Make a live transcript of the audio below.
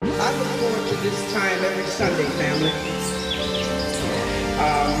this time every Sunday, family.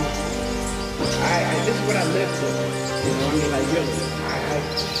 This is what I live for. You know, I mean, like really,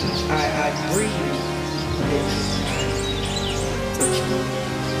 I breathe this.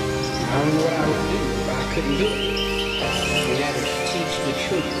 I don't know what I would do if I couldn't do it. And that is teach the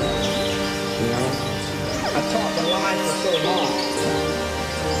truth. You know, I taught the lie for so long.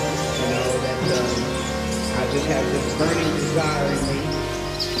 You know that I just have this burning desire in me.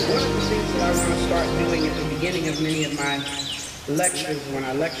 One of the things that I want to start doing at the beginning of many of my lectures when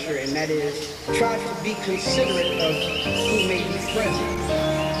I lecture, and that is try to be considerate of who may be present.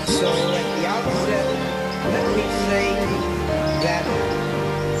 So at the outset, let me say that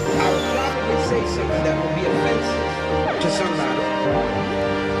I will probably say something that will be offensive to somebody.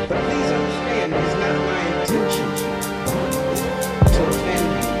 But please understand, it's not my intention to offend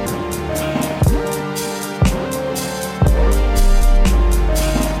you.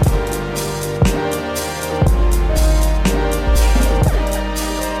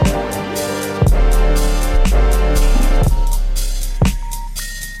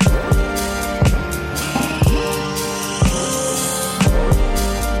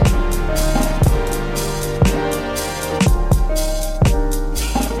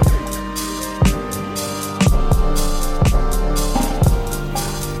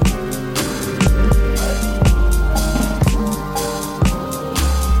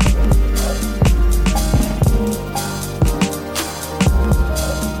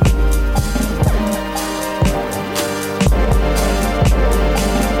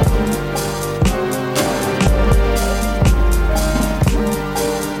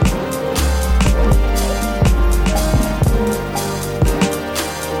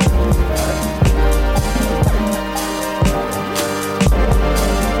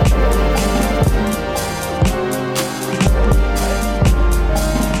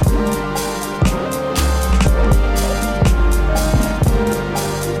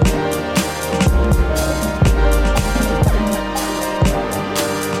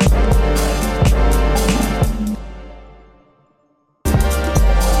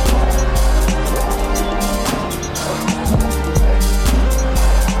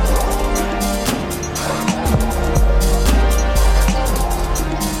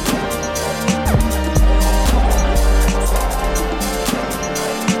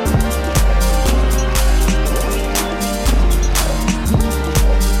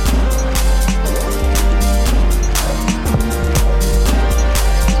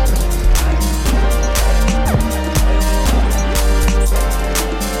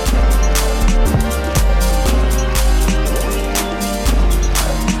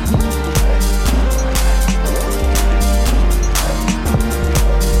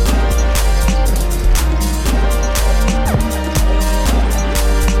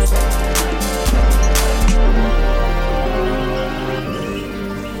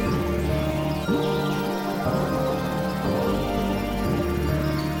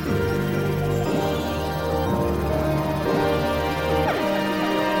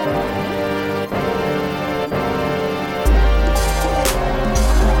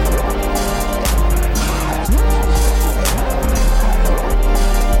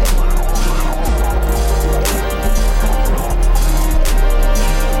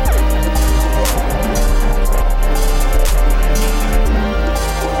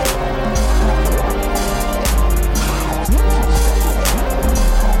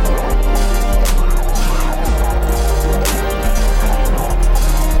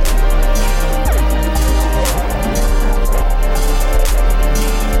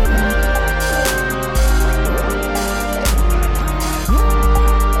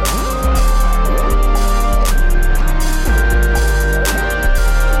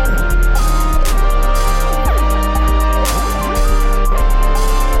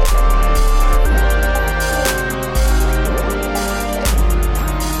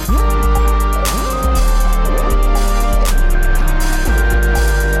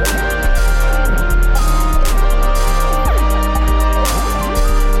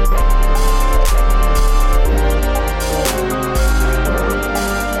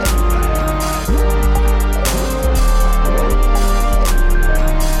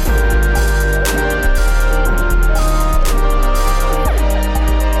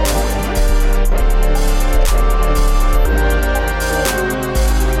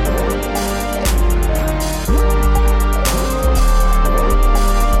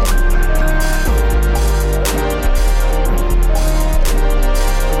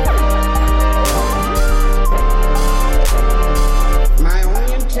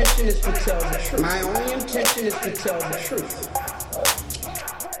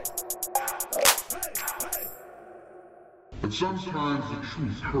 But sometimes the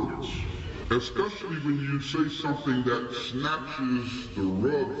truth hurts, especially when you say something that snatches the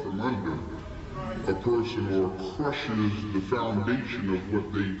rug from under a person or crushes the foundation of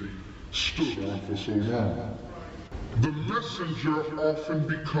what they stood on for so long. The messenger often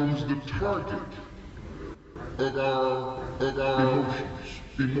becomes the target of our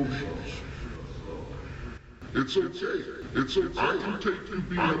emotions. It's okay. I can take you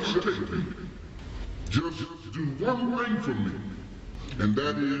being upset with me. Just do one thing for me, and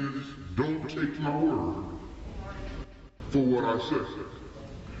that is, don't take my word for what I said.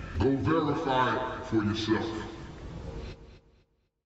 Go verify it for yourself.